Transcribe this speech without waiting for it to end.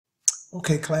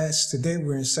Okay, class, today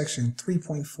we're in section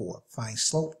 3.4, find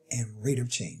slope and rate of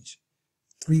change.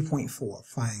 3.4,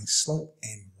 find slope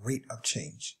and rate of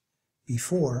change.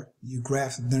 Before, you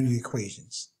graphed linear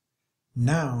equations.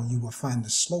 Now you will find the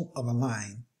slope of a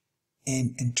line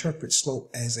and interpret slope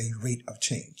as a rate of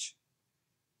change.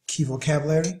 Key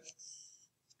vocabulary: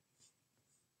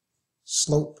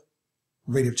 slope,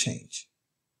 rate of change.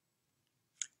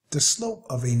 The slope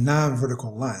of a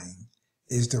non-vertical line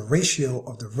is the ratio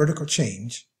of the vertical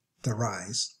change, the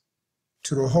rise,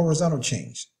 to the horizontal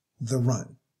change, the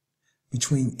run,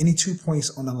 between any 2 points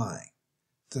on the line.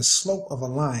 The slope of a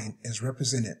line is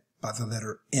represented by the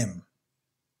letter M.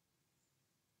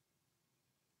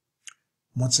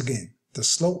 Once again, the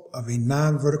slope of a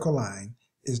non-vertical line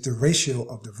is the ratio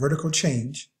of the vertical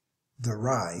change, the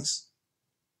rise,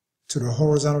 to the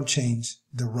horizontal change,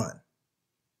 the run,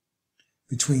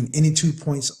 between any 2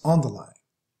 points on the line.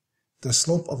 The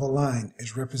slope of a line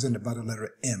is represented by the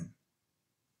letter M.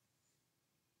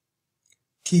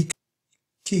 Key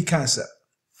concept: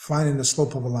 finding the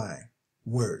slope of a line.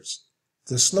 Words: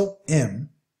 the slope M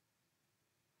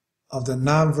of the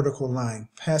non-vertical line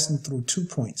passing through 2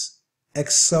 points,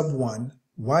 x sub 1,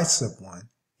 y sub 1,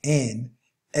 and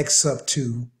x sub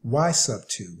 2, y sub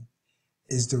 2,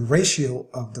 is the ratio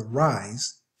of the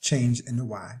rise, change in the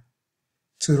y,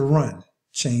 to the run,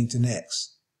 change in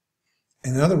x.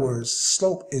 In other words,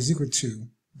 slope is equal to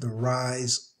the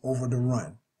rise over the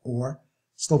run, or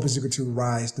slope is equal to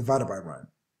rise divided by run,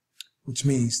 which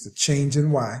means the change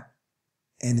in y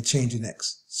and the change in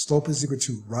x. Slope is equal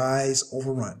to rise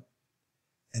over run,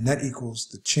 and that equals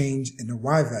the change in the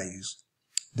y values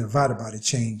divided by the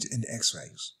change in the x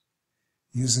values.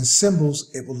 Using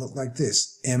symbols, it will look like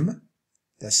this: M,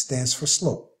 that stands for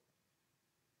slope.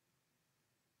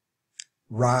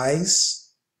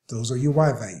 Rise, those are your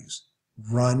y values.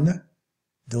 Run,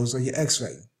 those are your x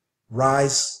value.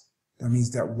 Rise, that means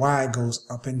that y goes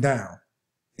up and down.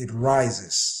 It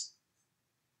rises.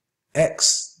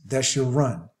 X, that's your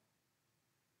run.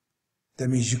 That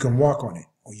means you can walk on it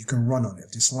or you can run on it.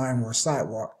 If this line were a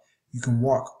sidewalk, you can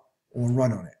walk or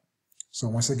run on it. So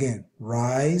once again,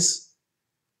 rise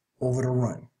over the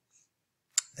run.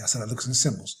 That's how it looks in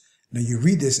symbols. Now you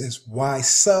read this as y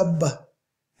sub,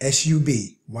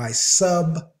 S-U-B, y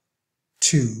sub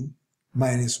 2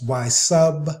 minus y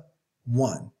sub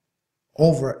 1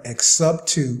 over x sub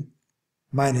 2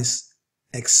 minus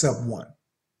x sub 1.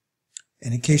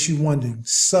 And in case you're wondering,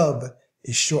 sub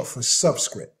is short for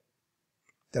subscript.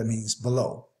 That means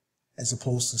below, as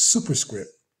opposed to superscript,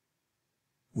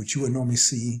 which you would normally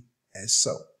see as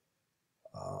so.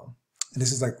 And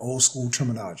this is like old school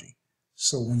terminology.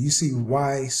 So when you see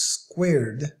y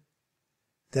squared,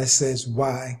 that says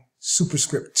y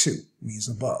superscript 2, means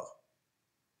above.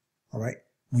 All right.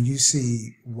 When you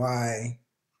see y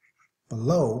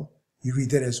below, you read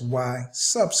that as y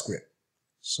subscript.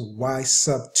 So y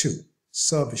sub 2.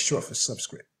 Sub is short for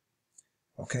subscript.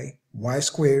 Okay. Y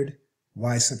squared,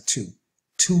 y sub 2.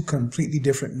 Two completely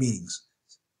different meanings.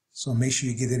 So make sure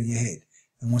you get that in your head.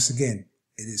 And once again,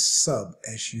 it is sub,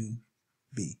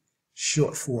 S-U-B,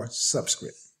 short for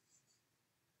subscript.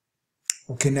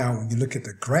 Okay, now when you look at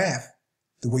the graph,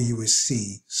 the way you would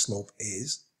see slope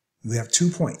is, you have 2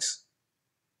 points.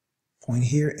 Point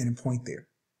here and a point there.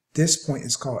 This point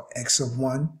is called x sub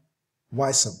 1,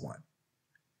 y sub 1.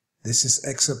 This is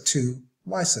x sub 2,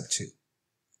 y sub 2.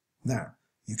 Now,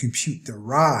 you compute the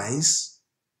rise.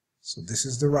 So this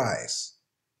is the rise.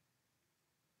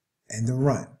 And the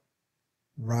run.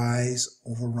 Rise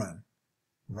over run.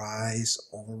 Rise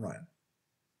over run.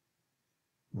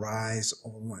 Rise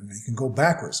over run. Now you can go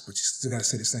backwards, but you still got to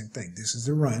say the same thing. This is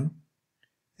the run,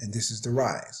 and this is the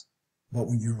rise. But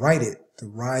when you write it, the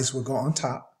rise will go on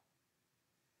top,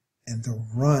 and the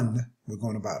run will go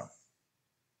on the bottom.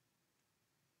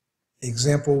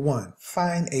 Example 1.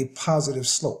 Find a positive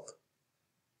slope.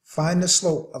 Find the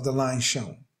slope of the line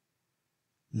shown.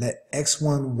 Let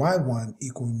x1, y1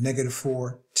 equal negative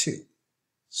 4, 2.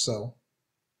 So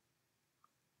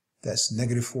that's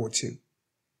negative 4, 2.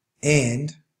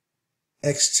 And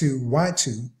x2,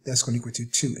 y2, that's going to equal to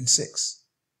 2 and 6.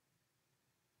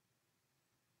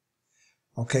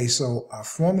 Okay, so our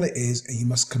formula is, and you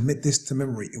must commit this to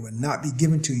memory, it will not be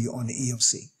given to you on the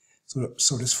EOC.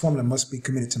 So this formula must be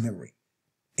committed to memory.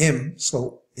 M,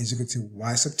 slope, is equal to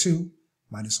y sub 2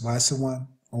 minus y sub 1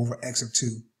 over x sub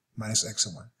 2 minus x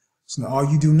sub 1. So now all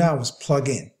you do now is plug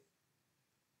in.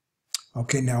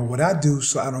 Okay, now what I do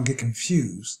so I don't get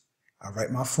confused, I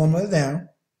write my formula down,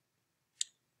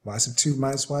 y sub 2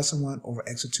 minus y sub 1 over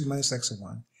x sub 2 minus x sub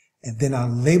 1, and then I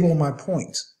label my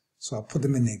points. So I'll put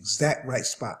them in the exact right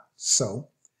spot. So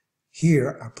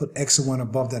Here, I put x of 1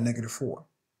 above that negative 4,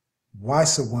 y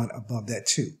sub 1 above that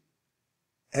 2,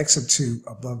 x sub 2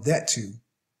 above that 2,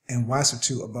 and y sub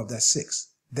 2 above that 6.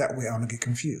 That way I don't get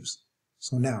confused.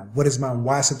 So now, what is my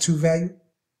y sub 2 value?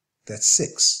 That's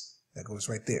 6. That goes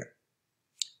right there.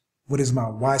 What is my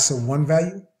y sub 1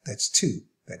 value? That's 2.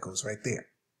 That goes right there.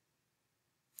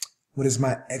 What is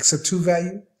my x sub 2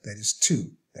 value? That is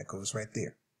 2. That goes right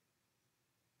there.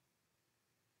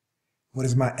 What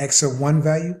is my x sub 1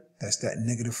 value? That's that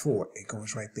negative 4. It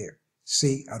goes right there.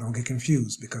 See, I don't get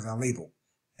confused because I label.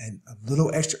 And a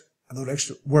little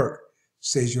extra work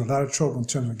saves you a lot of trouble in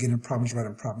terms of getting problems right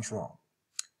and problems wrong.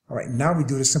 All right, now we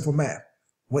do the simple math.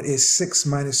 What is 6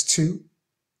 minus 2?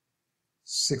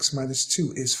 6 minus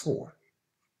 2 is 4.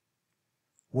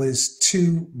 What is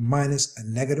 2 minus a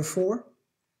negative 4?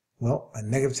 Well, a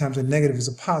negative times a negative is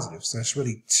a positive, so that's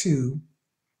really 2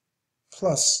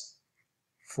 plus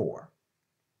 4.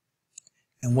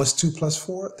 And what's 2 plus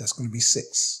 4? That's going to be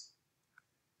 6.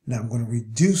 Now I'm going to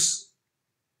reduce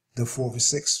the 4 over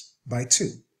 6 by 2.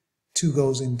 2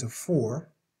 goes into 4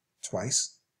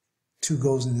 twice. 2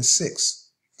 goes into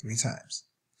 6 3 times.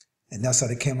 And that's how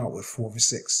they came out with 4 over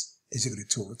 6 is equal to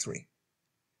 2 over 3.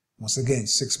 Once again,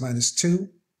 6 minus 2,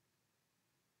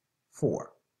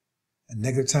 4. A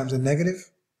negative times a negative,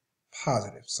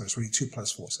 positive. So it's really 2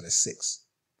 plus 4, so that's 6.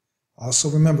 Also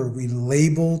remember, we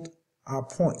labeled our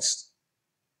points.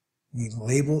 We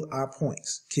labeled our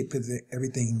points. Keep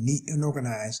everything neat and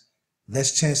organized.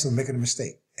 Less chance of making a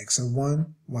mistake. X of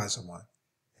 1, y of 1.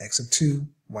 X of 2,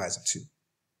 y of 2.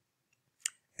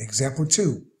 Example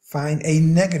 2. Find a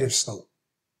negative slope.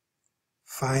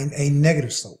 Find a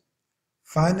negative slope.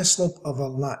 Find the slope of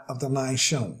the line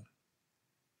shown.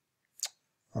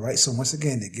 All right, so once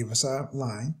again, they give us our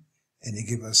line, and they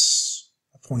give us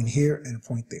a point here and a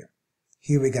point there.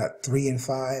 Here we got 3 and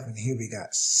 5, and here we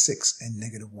got 6 and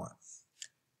negative 1.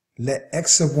 Let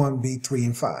x of 1 be 3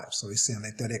 and 5. So we're saying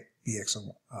let that be x of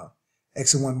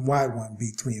 1, y 1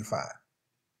 be 3 and 5.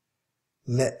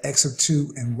 Let x of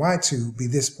 2 and y 2 be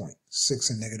this point, 6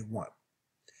 and negative 1.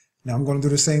 Now I'm going to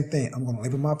do the same thing. I'm going to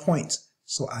label my points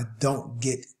so I don't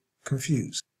get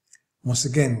confused. Once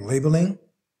again, labeling,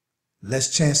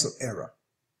 less chance of error.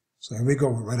 So here we go.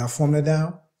 We write our formula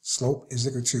down. Slope is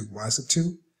equal to y sub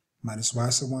 2 minus y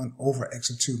sub 1 over x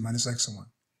of 2 minus x of 1.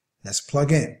 Let's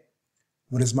plug in.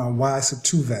 What is my y sub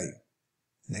 2 value?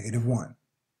 Negative 1.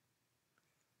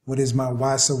 What is my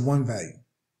y sub 1 value?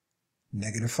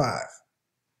 Negative 5.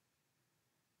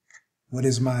 What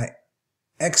is my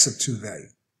x sub 2 value?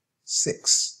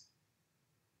 6.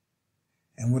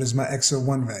 And what is my x sub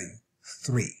 1 value?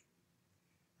 3.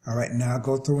 All right, now I'll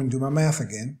go through and do my math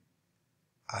again.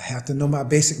 I have to know my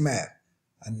basic math.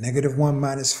 A negative 1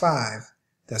 minus 5,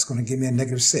 that's going to give me a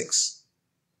negative 6.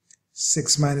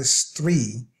 6 minus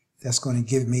 3, that's going to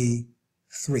give me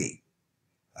 3.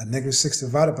 A negative 6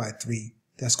 divided by 3,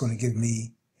 that's going to give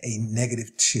me a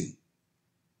negative 2.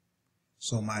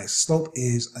 So my slope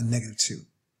is a negative 2.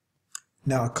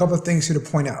 Now, a couple of things here to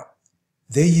point out.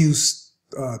 They use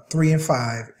 3 and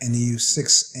 5, and they use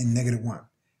 6 and negative 1.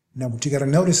 Now, what you got to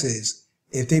notice is,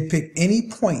 if they pick any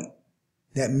point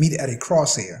that meet at a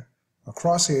crosshair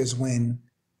is when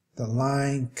the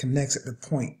line connects at the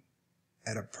point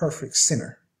at a perfect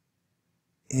center.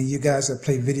 And you guys that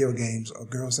play video games, or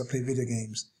girls that play video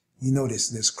games, you notice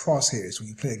there's crosshairs when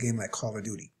you play a game like Call of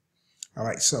Duty. All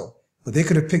right, so, but they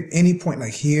could have picked any point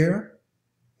like here,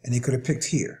 and they could have picked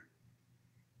here.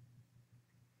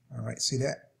 All right, see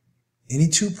that? Any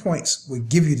 2 points would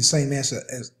give you the same answer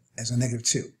as a negative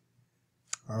 2.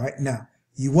 All right, now,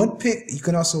 you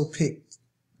can also pick,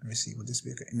 let me see, would this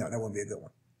be a good, no, that wouldn't be a good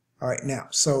one. All right, now,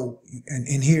 so,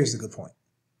 and here's the good point.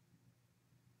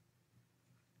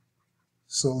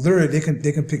 So literally, they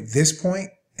can pick this point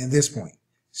and this point,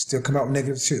 still come out with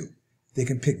negative 2. They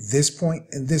can pick this point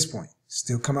and this point,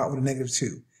 still come out with a negative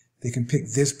 2. They can pick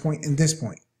this point and this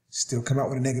point, still come out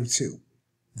with a negative 2.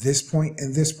 This point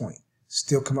and this point,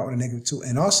 still come out with a negative 2.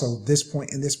 And also this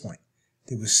point and this point,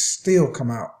 they will still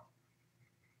come out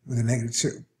with a negative 2.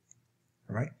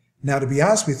 All right. Now, to be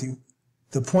honest with you,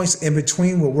 the points in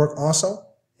between will work also.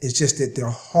 It's just that they're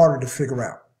harder to figure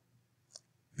out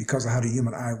because of how the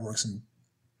human eye works and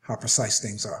how precise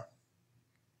things are.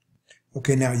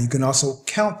 Okay, now you can also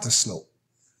count the slope.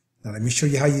 Now let me show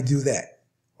you how you do that.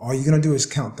 All you're going to do is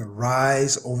count the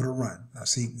rise over the run. Now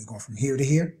see, we're going from here to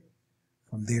here,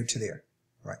 from there to there,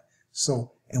 right?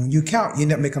 So, and when you count, you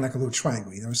end up making like a little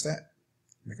triangle. You notice that?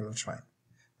 Make a little triangle.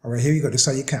 All right, here you go. This is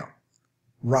how you count.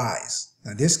 Rise.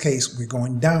 Now in this case, we're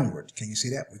going downward. Can you see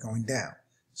that? We're going down.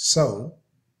 So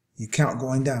you count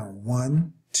going down.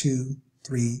 1, 2,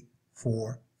 3,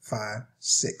 4, 5,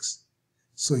 6.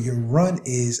 So your run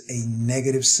is a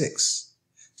 -6.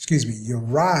 Excuse me, your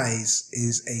rise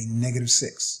is a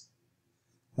 -6.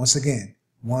 Once again,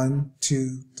 1,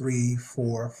 2, 3,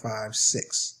 4, 5,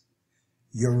 6.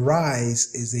 Your rise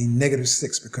is a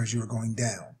 -6 because you are going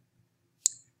down.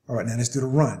 All right, now let's do the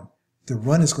run. The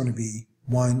run is going to be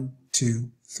 1,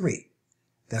 2, 3.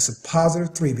 That's a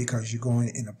 +3 because you're going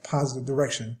in a positive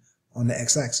direction on the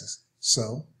x-axis.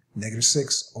 So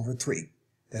 -6 over 3.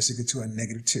 That's equal to a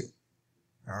 -2.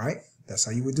 All right, that's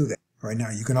how you would do that. All right,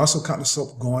 now you can also count the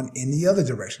slope going in the other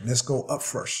direction. Let's go up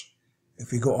first.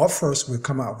 If we go up first, we'll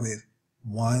come out with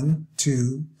 1,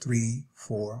 2, 3,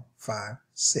 4, 5,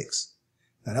 6.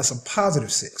 Now that's a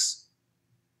 +6.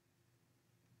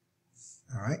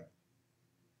 All right.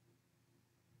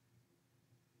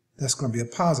 That's going to be a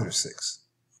 +6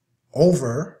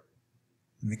 over,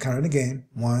 let me count it again,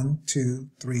 1, 2,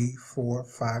 3, 4,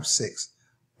 5, 6,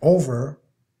 over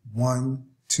 1,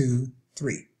 2,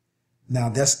 3. Now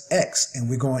that's x, and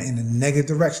we're going in the negative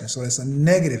direction, so that's a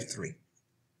 -3.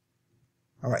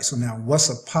 All right, so now what's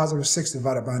a +6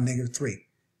 divided by -3?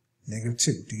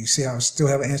 -2. Do you see how I still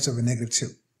have an answer of a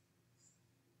 -2?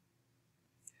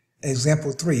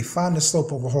 Example 3, find the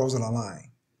slope of a horizontal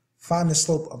line. Find the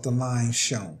slope of the line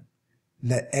shown.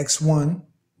 Let x1,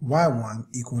 y1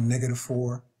 equal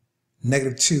 -4,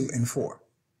 -2, and 4.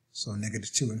 So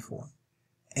 -2 and 4.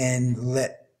 And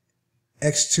let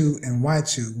x2 and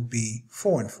y2 be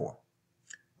 4 and 4.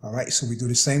 All right, so we do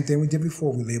the same thing we did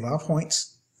before. We label our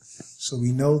points. So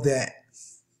we know that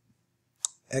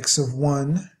x of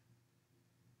 1,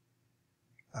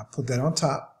 I'll put that on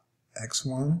top,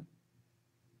 x1,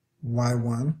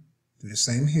 y1, do the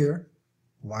same here,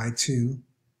 y2,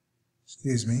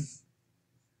 excuse me.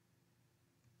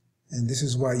 And this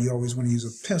is why you always want to use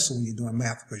a pencil when you're doing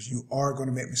math, because you are going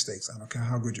to make mistakes. I don't care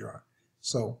how good you are.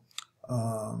 So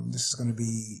this is going to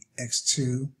be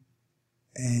x2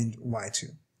 and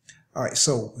y2. All right,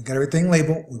 so we got everything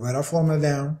labeled. We write our formula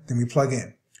down, then we plug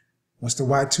in. What's the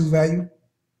y2 value?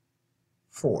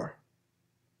 4.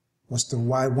 What's the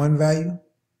y1 value?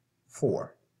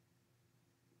 4.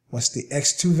 What's the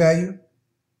x2 value?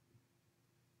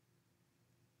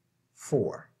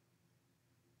 4.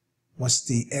 What's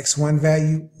the x1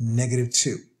 value?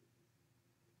 -2.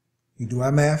 You do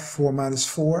our math, 4 minus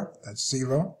 4, that's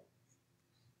 0.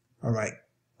 All right,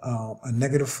 a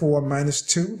 -4 minus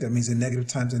 2, that means a negative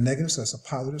times a negative, so that's a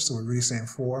positive, so we're really saying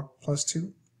 4 plus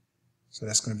 2. So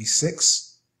that's going to be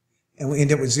 6. And we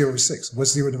end up with 0 or 6.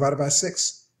 What's 0 divided by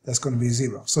 6? That's going to be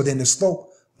 0. So then the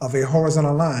slope of a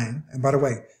horizontal line, and by the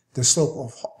way, the slope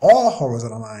of all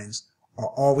horizontal lines are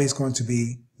always going to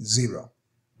be 0.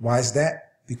 Why is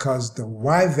that? Because the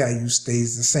y value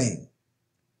stays the same.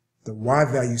 The y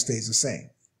value stays the same,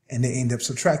 and they end up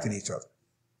subtracting each other.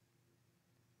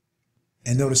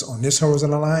 And notice on this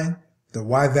horizontal line, the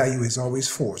y value is always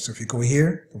 4. So if you go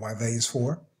here, the y value is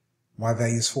 4, y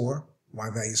value is 4, y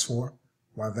value is 4,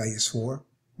 y value is 4,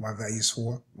 y value is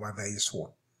 4, y value is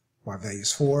 4, y value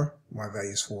is 4, y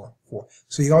value is 4, 4.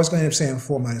 So you're always going to end up saying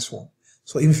 4 minus 4.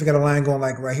 So even if you got a line going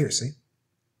like right here, see?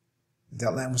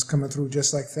 That line was coming through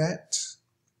just like that,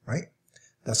 right?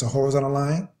 That's a horizontal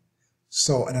line.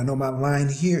 So, and I know my line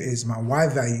here is my y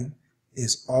value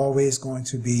is always going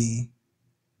to be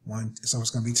 1, it's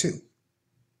always going to be 2.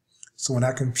 So when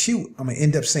I compute, I'm going to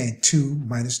end up saying 2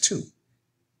 minus 2.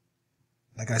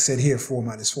 Like I said here, 4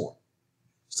 minus 4.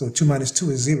 So 2 minus 2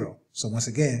 is 0. So once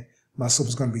again, my slope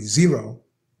is going to be 0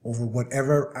 over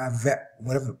whatever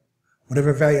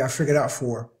value I figured out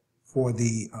for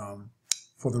the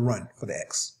run, for the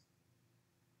x.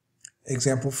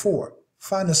 Example 4,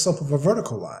 find the slope of a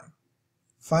vertical line.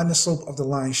 Find the slope of the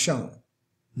line shown.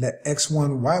 Let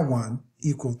x1, y1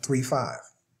 equal 3, 5.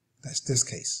 That's this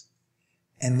case.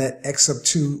 And let x sub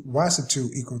 2, y sub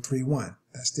 2 equal 3, 1.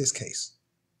 That's this case.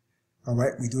 All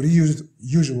right, we do the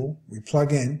usual. We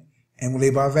plug in and we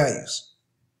label our values.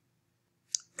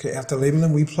 Okay, after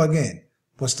labeling, we plug in.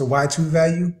 What's the y2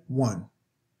 value? 1.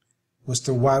 What's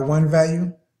the y1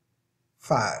 value?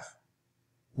 5.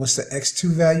 What's the x2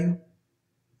 value?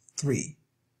 3.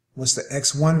 What's the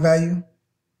x1 value?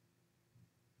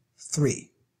 3.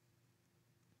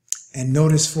 And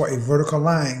notice for a vertical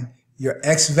line, your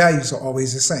x values are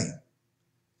always the same.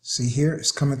 See here,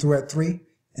 it's coming through at 3.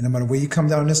 And no matter where you come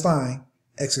down this line,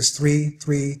 x is 3,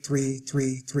 3, 3,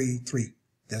 3, 3, 3.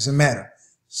 Doesn't matter.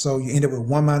 So you end up with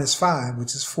 1 minus 5,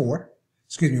 which is 4.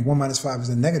 Excuse me, 1 minus 5 is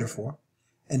a -4.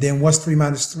 And then what's 3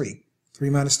 minus 3? 3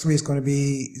 minus 3 is going to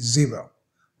be 0.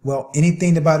 Well,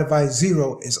 anything divided by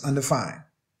 0 is undefined.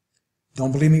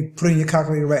 Don't believe me? Put it in your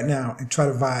calculator right now and try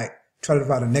to divide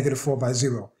a -4 by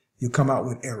 0. You'll come out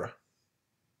with error.